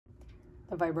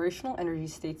The vibrational energy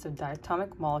states of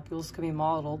diatomic molecules can be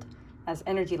modeled as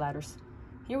energy ladders.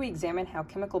 Here we examine how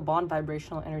chemical bond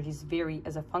vibrational energies vary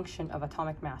as a function of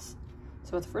atomic mass.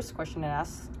 So the first question it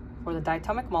asks, for the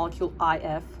diatomic molecule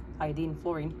IF, iodine,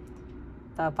 fluorine,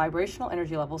 the vibrational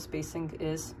energy level spacing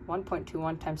is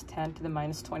 1.21 times 10 to the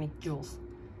minus 20 joules.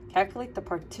 Calculate the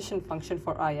partition function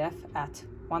for IF at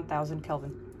 1000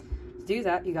 Kelvin. To do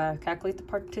that, you gotta calculate the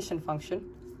partition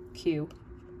function, Q,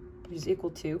 which is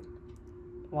equal to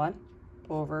 1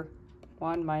 over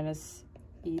 1 minus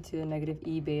e to the negative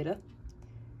e beta,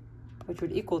 which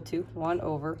would equal to 1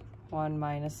 over 1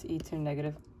 minus e to the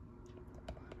negative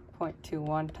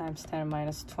 0.21 times 10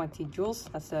 minus 20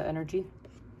 joules, that's the energy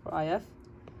for IF,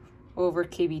 over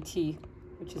kBt,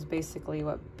 which is basically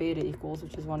what beta equals,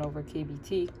 which is 1 over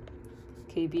kBt.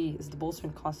 Kb is the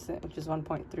Boltzmann constant, which is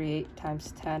 1.38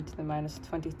 times 10 to the minus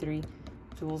 23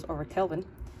 joules over Kelvin.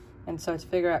 And so to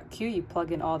figure out Q, you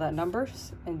plug in all that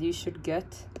numbers, and you should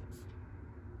get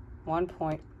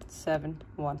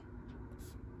 1.71.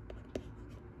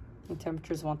 And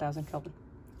temperature is 1000 Kelvin.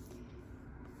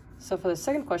 So for the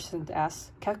second question it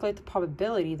asks, calculate the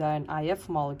probability that an IF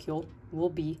molecule will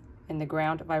be in the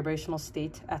ground vibrational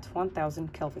state at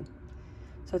 1000 Kelvin.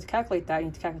 So to calculate that, you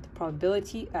need to calculate the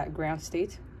probability at ground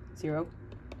state, 0,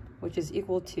 which is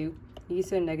equal to e to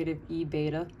the negative e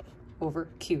beta over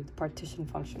q, the partition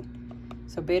function.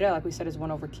 So beta, like we said, is 1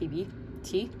 over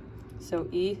kBt. So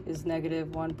e is negative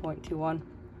 1.21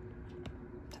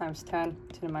 times 10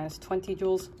 to the minus 20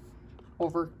 joules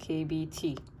over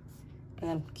kBt. And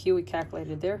then q we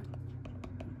calculated there.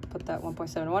 Put that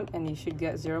 1.71, and you should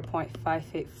get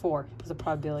 0.584 as a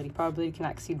probability. Probability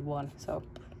cannot exceed 1, so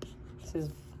this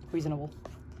is reasonable.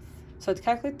 So to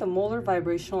calculate the molar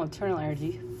vibrational internal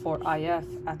energy for IF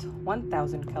at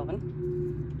 1000 Kelvin,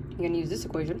 you're going to use this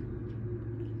equation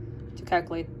to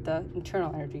calculate the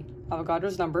internal energy.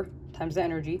 Avogadro's number times the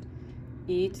energy,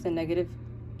 e to the negative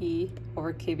e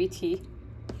over kBt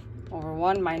over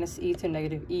 1 minus e to the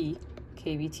negative e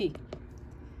kBt.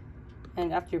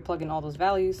 And after you plug in all those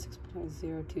values,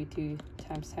 6.022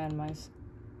 times 10 minus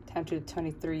 10 to the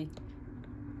 23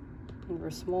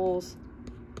 inverse moles,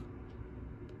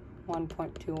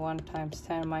 1.21 times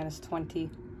 10 minus 20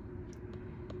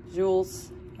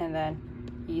 joules, and then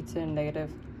e to the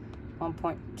negative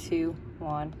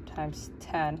 1.21 times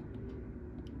 10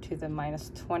 to the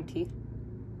minus 20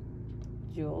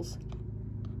 joules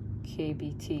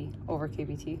kBt over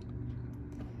kBt.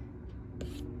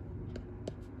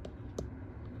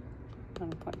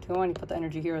 1.21, you put the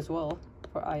energy here as well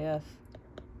for IF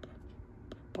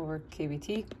over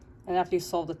kBt. And after you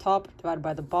solve the top divided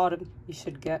by the bottom, you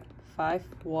should get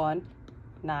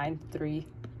 5193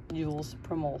 joules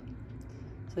per mole.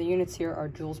 So the units here are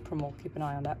joules per mole. Keep an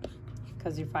eye on that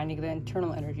because you're finding the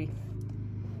internal energy,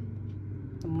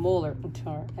 the molar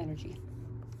internal energy.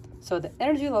 So the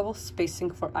energy level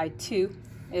spacing for I2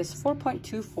 is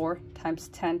 4.24 times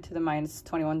 10 to the minus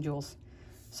 21 joules.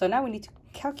 So now we need to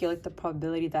calculate the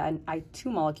probability that an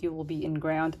I2 molecule will be in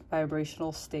ground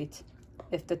vibrational state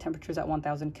if the temperature is at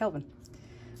 1000 Kelvin.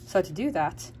 So to do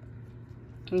that,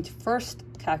 we need to first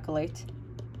calculate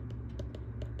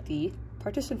the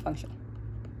partition function.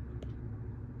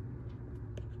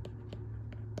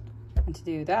 And to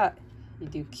do that, you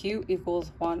do Q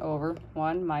equals 1 over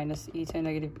 1 minus e to the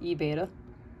negative e beta.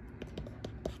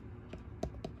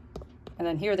 And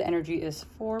then here the energy is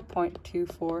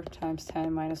 4.24 times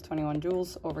 10 minus 21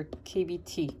 joules over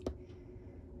kBt.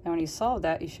 And when you solve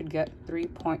that, you should get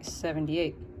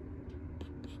 3.78.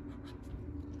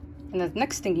 And the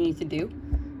next thing you need to do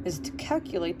is to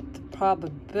calculate the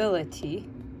probability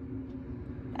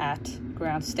at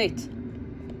ground state.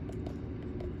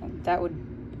 And that would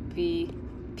be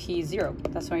P0.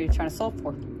 That's what you're trying to solve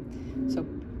for. So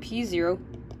P0,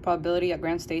 probability at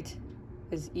ground state,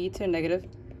 is e to the negative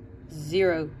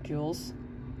 0 joules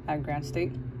at ground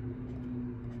state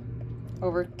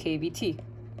over kBt,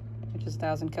 which is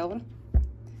 1000 Kelvin,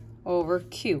 over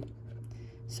Q.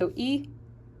 So E,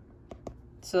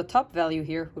 so the top value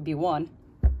here would be 1.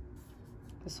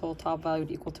 This whole top value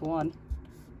would equal to 1,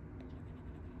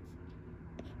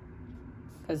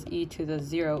 because e to the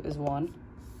 0 is 1.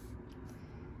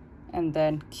 And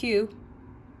then Q,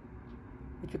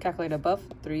 which we calculated above,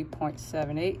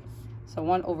 3.78. So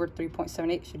 1 over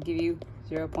 3.78 should give you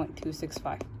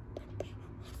 0.265.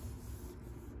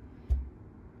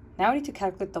 Now we need to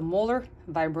calculate the molar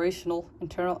vibrational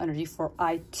internal energy for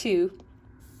I2,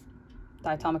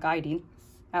 diatomic iodine,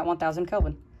 at 1000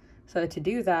 Kelvin. So to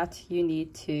do that, you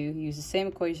need to use the same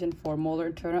equation for molar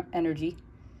internal energy,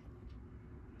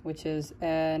 which is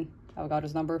N,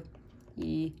 Avogadro's number,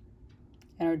 E,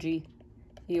 energy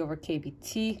E over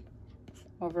kBt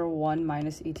over 1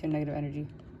 minus e to the negative energy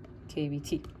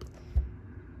kBt.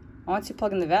 Once you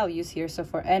plug in the values here, so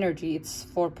for energy, it's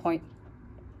 4 point,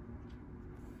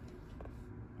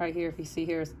 right here, if you see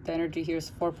here, the energy here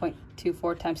is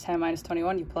 4.24 times 10 minus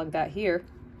 21. You plug that here,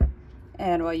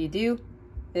 and what you do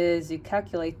is you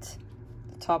calculate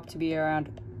the top to be around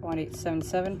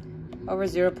 1877 over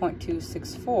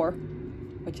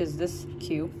 0.264, which is this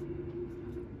Q.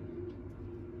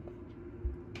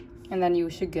 And then you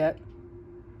should get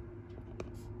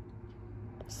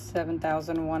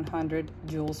 7,100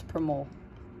 joules per mole.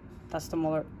 That's the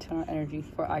molar internal energy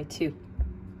for I2.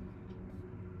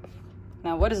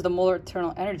 Now, what is the molar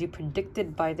internal energy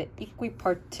predicted by the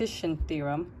equipartition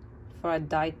theorem for a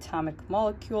diatomic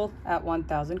molecule at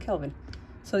 1000 Kelvin?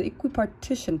 So the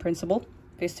equipartition principle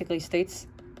basically states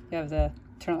you have the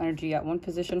internal energy at one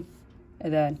position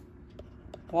and then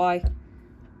Y,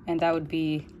 and that would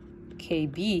be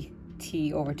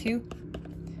kBt over 2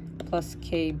 plus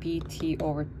kBt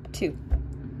over 2.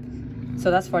 So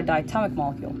that's for a diatomic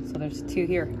molecule. So there's 2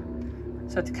 here.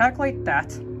 So to calculate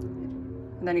that,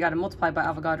 and then you got to multiply by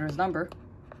Avogadro's number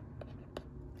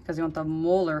because you want the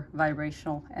molar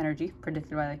vibrational energy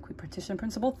predicted by the equipartition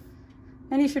principle,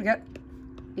 and you should get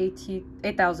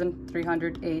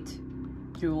 8,308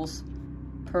 joules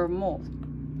per mole.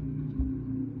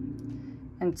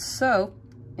 And so,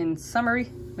 in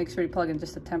summary, make sure you plug in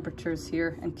just the temperatures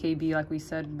here, and Kb, like we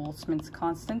said, Boltzmann's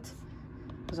constant,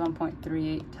 is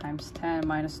 1.38 times 10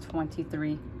 minus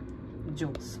 23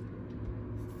 joules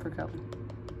per Kelvin.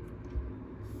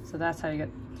 So that's how you get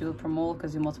joule per mole,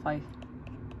 because you multiply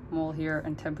mole here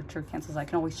and temperature cancels. I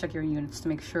can always check your units to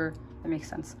make sure it makes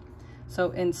sense.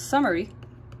 So in summary,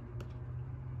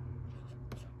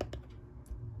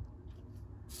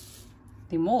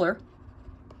 the molar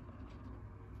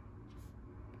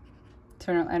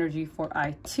internal energy for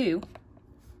I2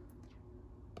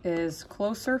 is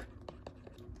closer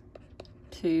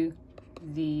to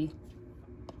the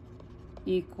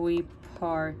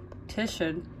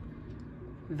equipartition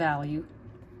value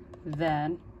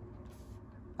than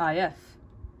IF,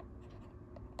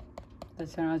 the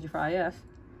internal energy for IF,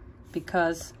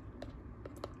 because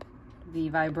the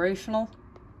vibrational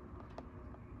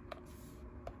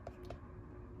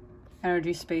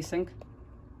energy spacing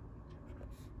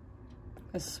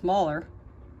is smaller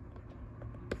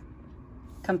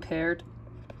compared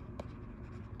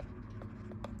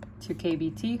to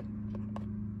kBt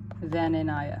than in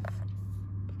IF.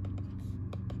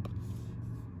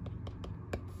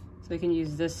 So you can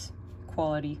use this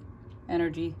quality.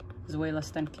 Energy is way less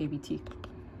than kBt.